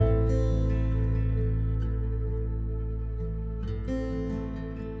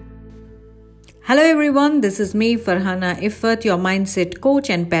Hello everyone, this is me Farhana Iffat, your mindset coach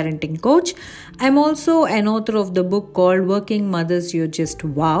and parenting coach. I'm also an author of the book called Working Mothers You're Just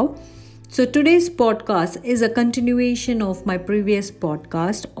Wow. So today's podcast is a continuation of my previous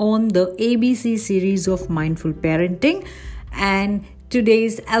podcast on the ABC series of mindful parenting, and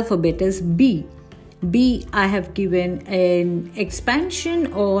today's alphabet is B. B, I have given an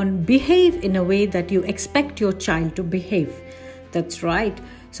expansion on behave in a way that you expect your child to behave. That's right.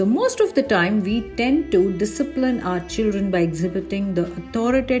 So most of the time we tend to discipline our children by exhibiting the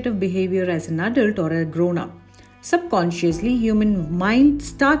authoritative behavior as an adult or a grown-up. Subconsciously, human mind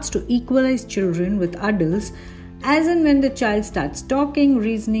starts to equalize children with adults as and when the child starts talking,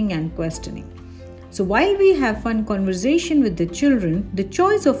 reasoning and questioning. So while we have fun conversation with the children, the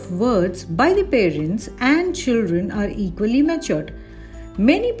choice of words by the parents and children are equally matured.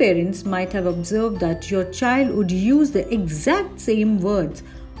 Many parents might have observed that your child would use the exact same words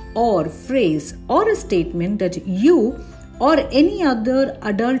or phrase or a statement that you or any other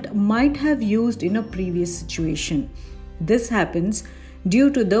adult might have used in a previous situation. This happens due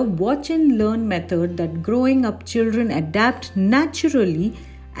to the watch and learn method that growing up children adapt naturally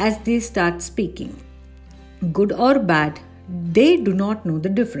as they start speaking. Good or bad, they do not know the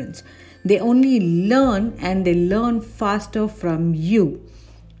difference. They only learn, and they learn faster from you,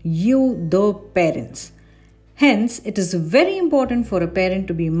 the parents. Hence, it is very important for a parent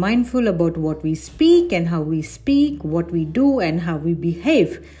to be mindful about what we speak and how we speak, what we do and how we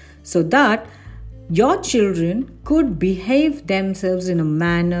behave, so that your children could behave themselves in a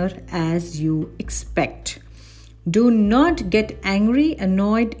manner as you expect. Do not get angry,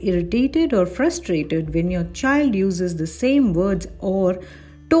 annoyed, irritated or frustrated when your child uses the same words or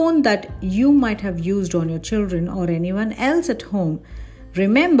tone that you might have used on your children or anyone else at home.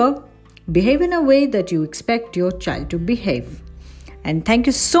 Remember, behave in a way that you expect your child to behave. And thank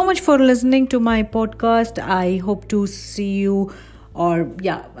you so much for listening to my podcast. I hope to see you,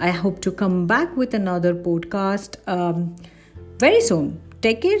 I hope to come back with another podcast very soon.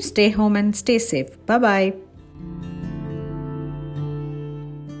 Take care, stay home and stay safe. Bye-bye.